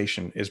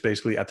inflammation is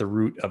basically at the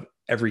root of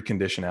every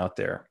condition out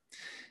there.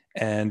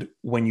 And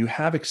when you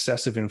have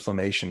excessive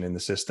inflammation in the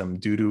system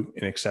due to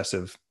an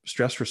excessive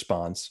stress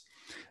response,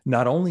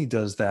 not only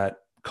does that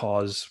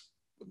cause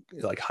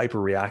like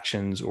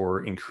hyperreactions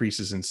or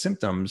increases in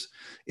symptoms,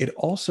 it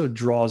also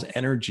draws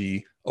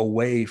energy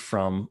away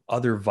from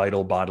other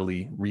vital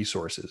bodily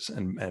resources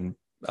and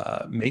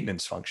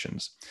maintenance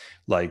functions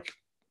like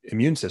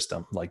immune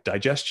system, like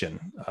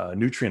digestion,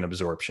 nutrient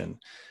absorption,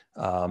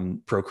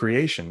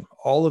 procreation,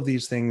 all of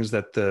these things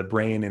that the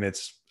brain in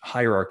its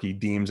hierarchy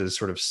deems as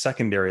sort of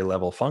secondary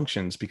level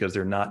functions because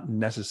they're not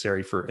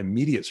necessary for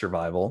immediate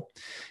survival.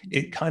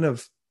 It kind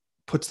of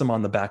puts them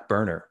on the back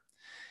burner.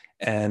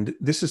 And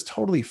this is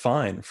totally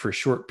fine for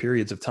short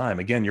periods of time.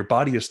 Again, your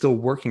body is still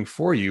working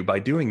for you by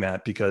doing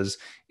that, because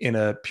in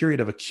a period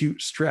of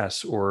acute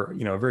stress or,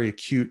 a very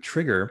acute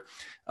trigger,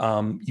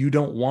 you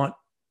don't want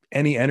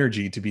any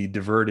energy to be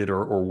diverted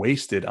or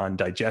wasted on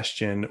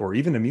digestion or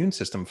even immune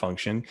system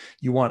function.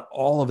 You want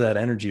all of that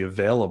energy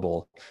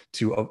available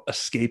to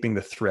escaping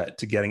the threat,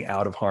 to getting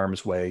out of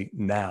harm's way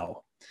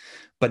now.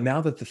 But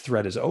now that the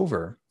threat is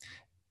over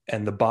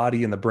and the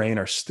body and the brain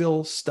are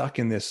still stuck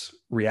in this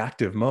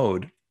reactive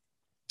mode,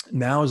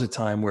 now is a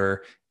time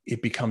where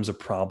it becomes a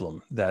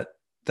problem that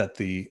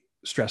the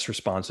stress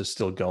response is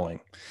still going.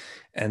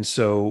 And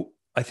so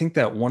I think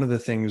that one of the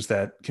things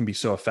that can be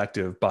so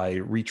effective by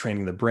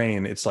retraining the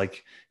brain, it's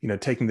like,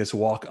 taking this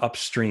walk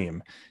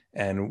upstream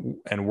and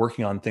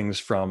working on things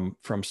from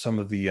some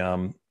of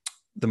the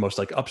most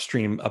like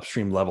upstream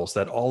levels,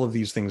 that all of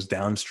these things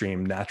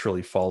downstream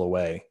naturally fall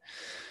away.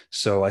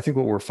 So I think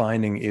what we're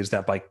finding is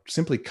that by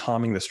simply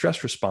calming the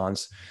stress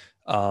response,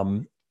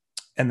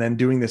 and then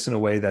doing this in a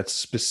way that's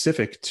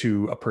specific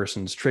to a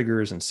person's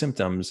triggers and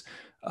symptoms,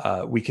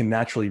 we can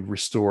naturally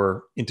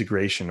restore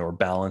integration or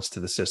balance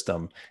to the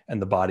system,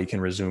 and the body can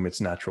resume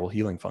its natural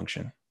healing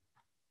function.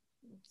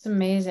 It's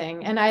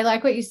amazing. And I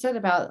like what you said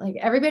about like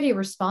everybody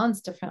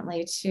responds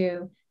differently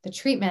to the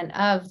treatment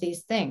of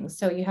these things.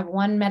 So you have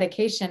one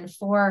medication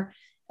for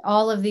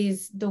all of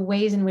these, the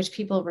ways in which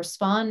people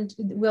respond.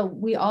 Well,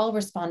 we all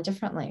respond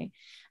differently.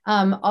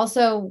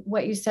 Also,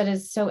 what you said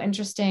is so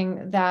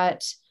interesting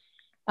that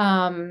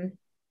I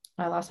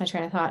lost my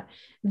train of thought.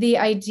 The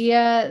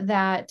idea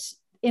that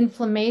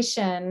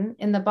inflammation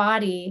in the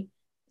body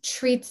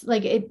treats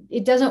like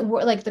it doesn't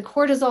work, like the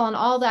cortisol and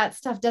all that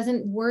stuff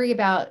doesn't worry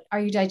about, are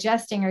you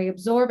digesting, are you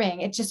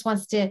absorbing? It just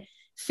wants to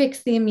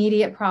fix the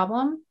immediate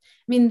problem.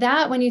 I mean,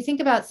 that when you think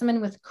about someone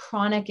with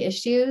chronic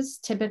issues,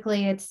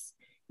 typically it's,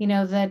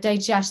 the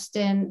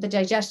digestion,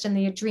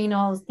 the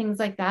adrenals, things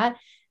like that.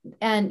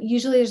 And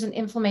usually there's an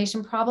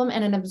inflammation problem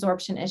and an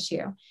absorption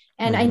issue.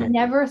 And I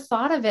never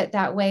thought of it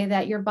that way,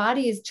 that your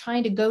body is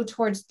trying to go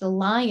towards the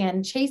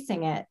lion,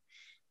 chasing it,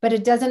 but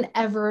it doesn't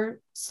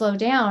ever slow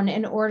down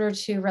in order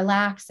to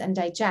relax and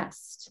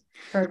digest,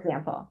 for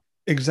example.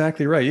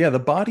 Exactly right. Yeah, the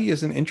body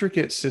is an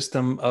intricate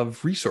system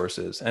of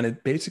resources, and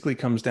it basically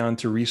comes down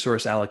to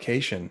resource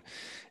allocation.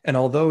 And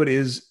although it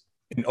is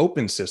an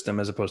open system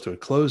as opposed to a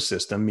closed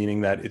system,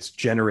 meaning that it's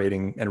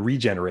generating and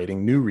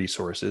regenerating new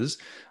resources,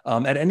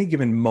 at any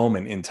given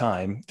moment in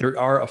time, there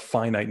are a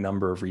finite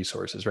number of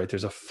resources, right?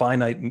 There's a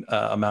finite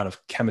amount of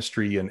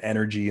chemistry and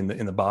energy in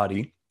the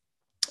body.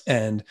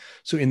 And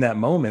so in that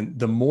moment,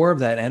 the more of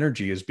that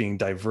energy is being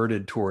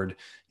diverted toward,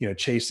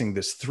 chasing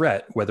this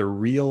threat, whether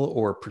real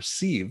or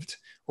perceived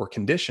or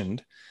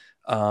conditioned,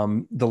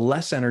 the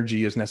less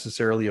energy is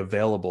necessarily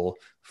available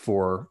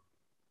for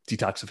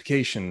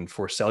detoxification,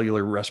 for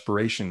cellular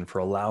respiration, for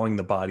allowing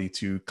the body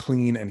to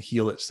clean and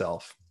heal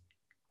itself.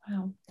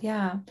 Wow.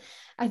 Yeah.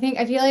 I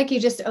feel like you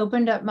just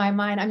opened up my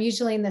mind. I'm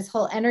usually in this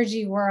whole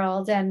energy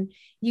world, and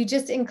you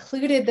just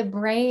included the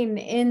brain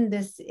in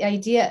this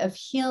idea of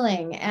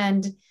healing.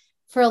 And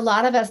for a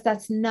lot of us,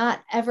 that's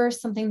not ever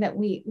something that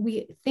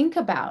we think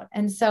about.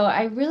 And so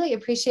I really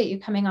appreciate you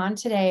coming on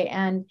today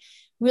and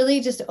really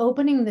just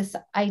opening this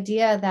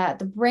idea that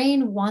the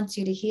brain wants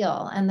you to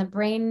heal, and the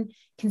brain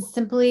can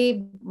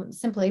simply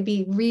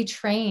be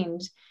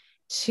retrained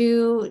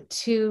to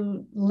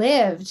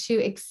live, to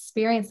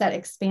experience that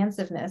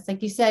expansiveness.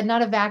 Like you said,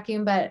 not a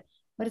vacuum, but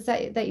what is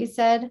that you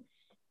said?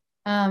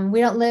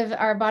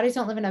 Our bodies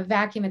don't live in a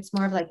vacuum. It's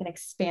more of like an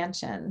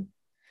expansion.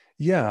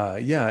 Yeah.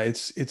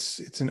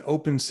 It's an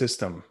open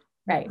system.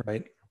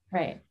 Right.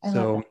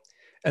 So,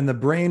 and the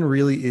brain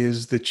really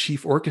is the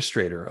chief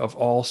orchestrator of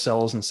all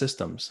cells and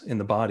systems in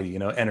the body,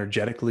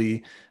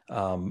 energetically,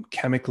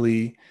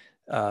 chemically,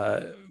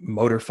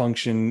 motor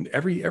function,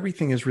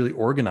 everything is really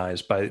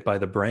organized by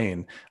the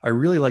brain. I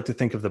really like to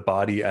think of the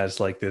body as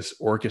like this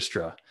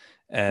orchestra,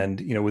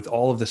 and with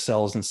all of the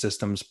cells and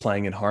systems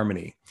playing in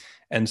harmony.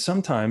 And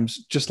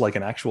sometimes, just like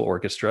an actual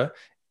orchestra,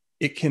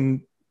 it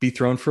can be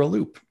thrown for a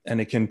loop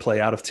and it can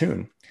play out of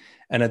tune.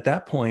 And at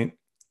that point,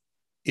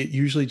 it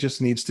usually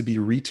just needs to be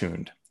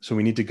retuned. So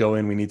we need to go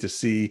in, we need to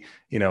see,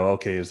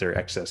 okay, is there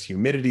excess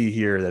humidity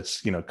here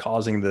that's,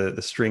 causing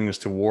the strings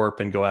to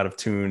warp and go out of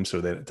tune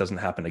so that it doesn't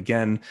happen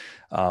again?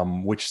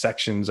 Which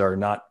sections are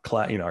not,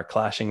 are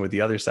clashing with the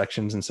other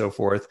sections and so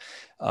forth.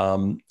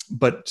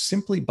 But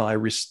simply by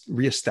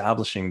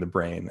reestablishing the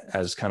brain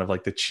as kind of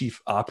like the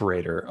chief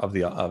operator of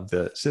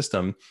the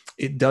system,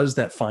 it does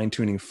that fine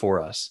tuning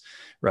for us,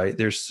 right?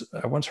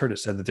 I once heard it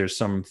said that there's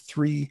some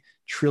 3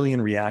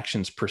 trillion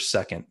reactions per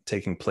second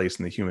taking place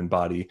in the human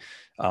body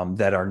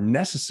that are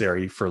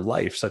necessary for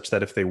life, such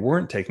that if they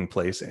weren't taking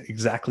place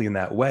exactly in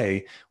that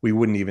way, we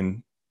wouldn't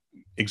even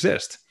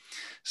exist.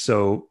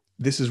 So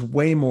this is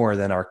way more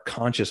than our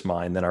conscious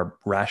mind, than our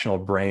rational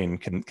brain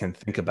can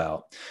think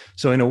about.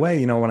 So in a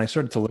way, when I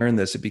started to learn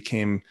this, it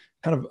became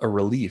kind of a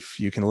relief.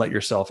 You can let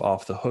yourself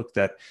off the hook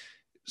that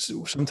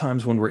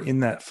sometimes when we're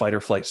in that fight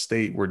or flight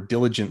state, we're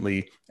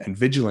diligently and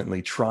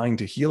vigilantly trying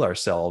to heal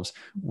ourselves.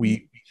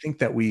 We think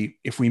that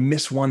if we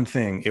miss one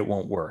thing, it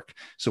won't work.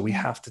 So we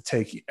have to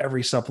take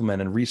every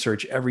supplement and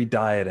research every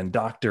diet and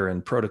doctor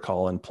and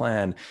protocol and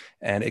plan.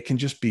 And it can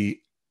just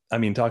be,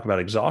 talk about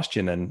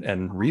exhaustion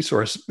and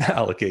resource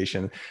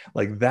allocation,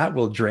 like that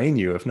will drain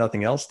you if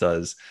nothing else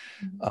does.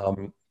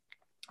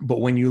 But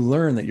when you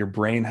learn that your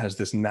brain has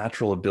this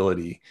natural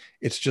ability,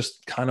 it's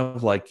just kind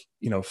of like,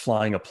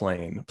 flying a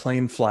plane. A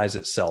plane flies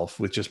itself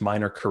with just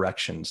minor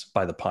corrections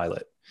by the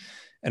pilot.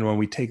 And when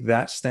we take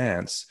that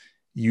stance,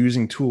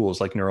 using tools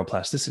like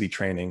neuroplasticity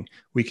training,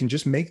 we can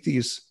just make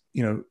these,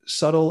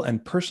 subtle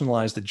and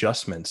personalized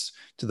adjustments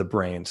to the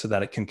brain so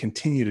that it can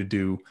continue to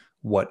do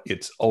what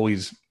it's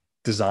always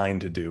designed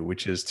to do,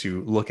 which is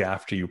to look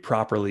after you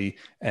properly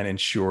and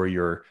ensure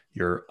your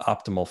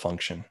optimal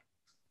function.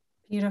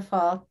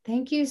 Beautiful.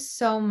 Thank you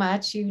so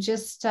much. You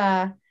just,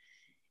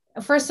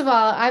 first of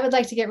all, I would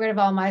like to get rid of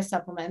all my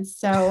supplements.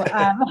 So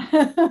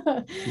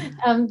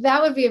that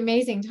would be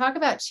amazing. Talk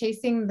about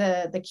chasing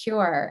the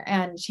cure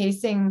and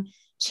chasing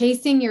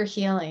your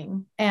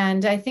healing.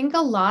 And I think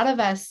a lot of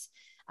us,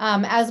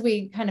 as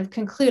we kind of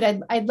conclude,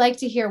 I'd like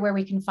to hear where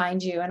we can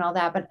find you and all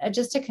that. But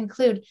just to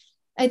conclude,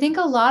 I think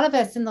a lot of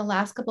us in the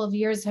last couple of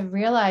years have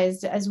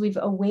realized, as we've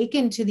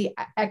awakened to the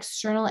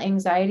external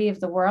anxiety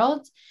of the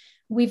world,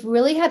 we've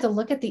really had to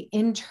look at the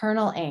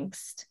internal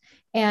angst.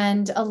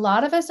 And a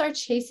lot of us are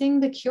chasing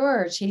the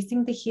cure,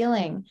 chasing the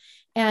healing.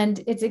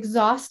 And it's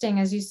exhausting,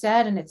 as you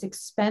said, and it's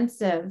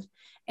expensive.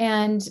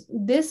 And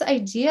this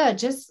idea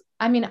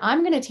I'm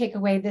going to take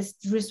away this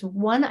just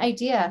one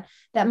idea,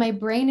 that my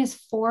brain is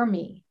for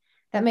me,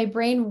 that my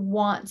brain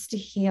wants to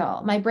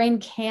heal, my brain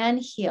can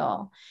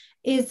heal,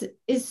 is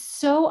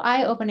so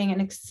eye-opening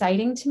and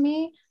exciting to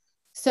me.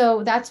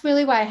 So that's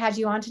really why I had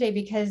you on today,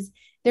 because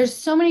there's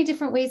so many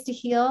different ways to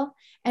heal.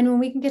 And when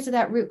we can get to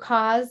that root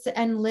cause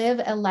and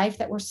live a life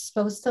that we're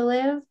supposed to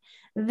live,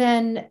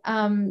 then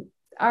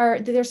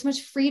there's so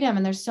much freedom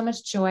and there's so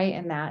much joy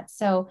in that.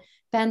 So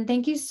Ben,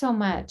 thank you so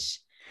much.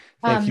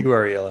 Thank you,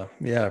 Ariella.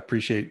 Yeah, I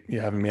appreciate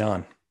you having me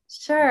on.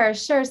 Sure.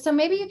 So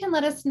maybe you can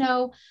let us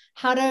know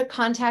how to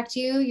contact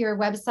you, your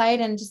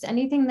website, and just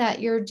anything that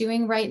you're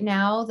doing right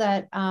now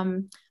that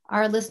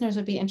our listeners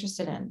would be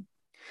interested in.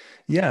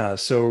 Yeah.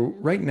 So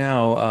right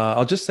now,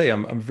 I'll just say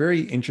I'm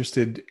very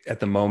interested at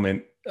the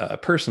moment,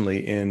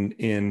 personally,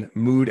 in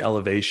mood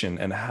elevation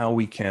and how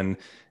we can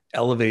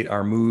elevate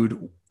our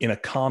mood in a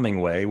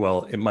calming way.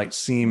 Well, it might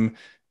seem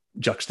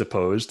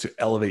juxtaposed to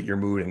elevate your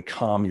mood and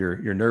calm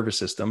your nervous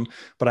system,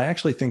 but I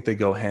actually think they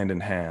go hand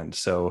in hand.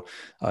 So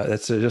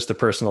that's just a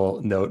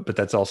personal note, but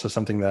that's also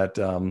something that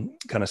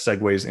kind of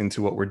segues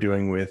into what we're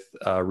doing with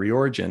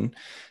Reorigin.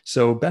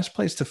 So best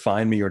place to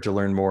find me or to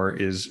learn more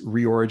is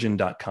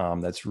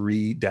reorigin.com. That's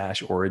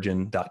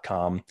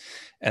re-origin.com.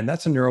 And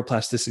that's a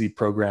neuroplasticity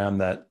program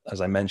that,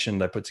 as I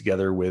mentioned, I put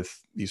together with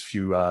these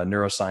few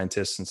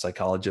neuroscientists and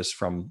psychologists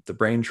from the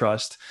Brain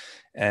Trust.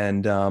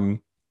 And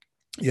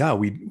yeah,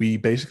 we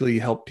basically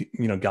help,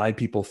 guide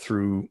people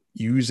through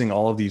using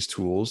all of these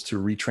tools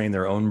to retrain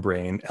their own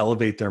brain,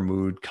 elevate their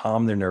mood,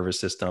 calm their nervous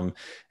system,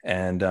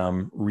 and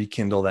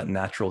rekindle that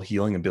natural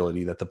healing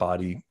ability that the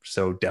body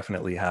so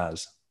definitely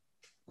has.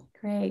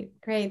 Great.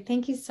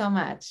 Thank you so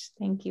much.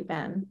 Thank you,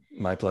 Ben.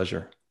 My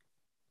pleasure.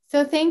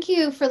 So thank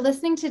you for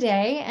listening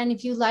today. And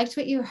if you liked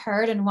what you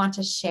heard and want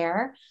to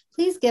share,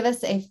 please give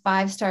us a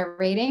 5-star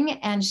rating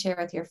and share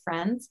with your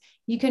friends.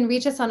 You can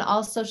reach us on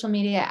all social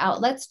media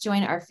outlets,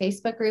 join our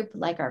Facebook group,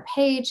 like our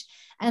page,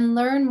 and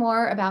learn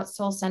more about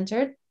Soul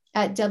Centered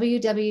at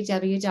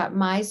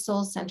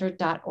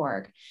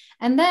www.mysoulcentered.org.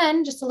 And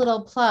then just a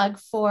little plug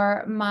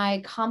for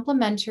my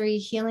complimentary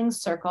healing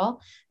circle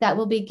that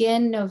will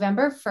begin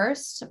November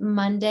 1st,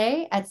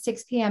 Monday at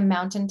 6 p.m.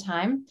 Mountain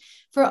Time.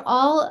 For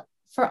all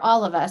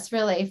of us,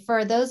 really,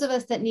 for those of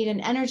us that need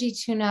an energy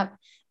tune-up,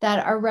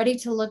 that are ready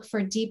to look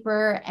for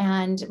deeper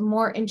and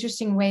more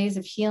interesting ways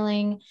of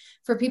healing,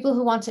 for people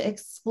who want to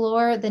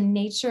explore the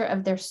nature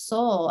of their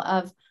soul,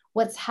 of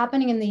what's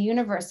happening in the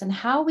universe and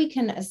how we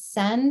can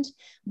ascend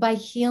by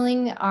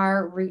healing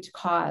our root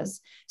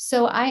cause.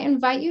 So I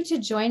invite you to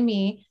join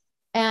me,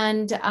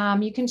 and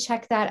you can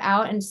check that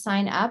out and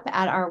sign up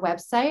at our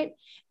website.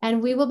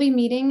 And we will be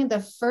meeting the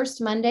first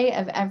Monday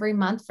of every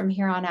month from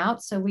here on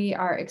out. So we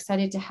are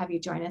excited to have you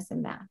join us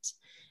in that.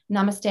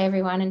 Namaste,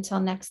 everyone. Until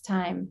next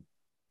time.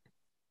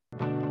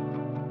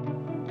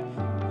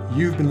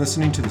 You've been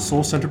listening to the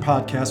Soul Center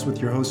podcast with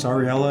your hosts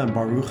Ariella and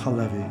Baruch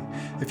Halevi.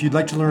 If you'd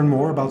like to learn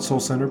more about Soul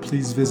Center,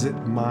 please visit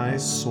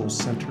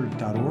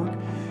mysoulcenter.org.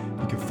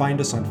 You can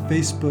find us on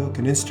Facebook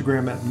and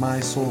Instagram at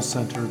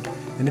mysoulcenter.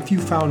 And if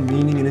you found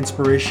meaning and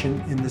inspiration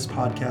in this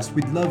podcast,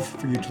 we'd love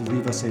for you to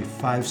leave us a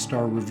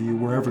 5-star review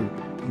wherever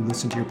you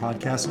listen to your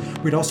podcast.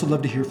 We'd also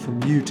love to hear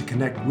from you, to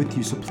connect with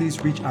you. So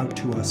please reach out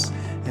to us.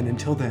 And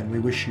until then, we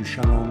wish you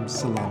shalom,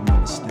 salam,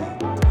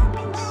 namaste.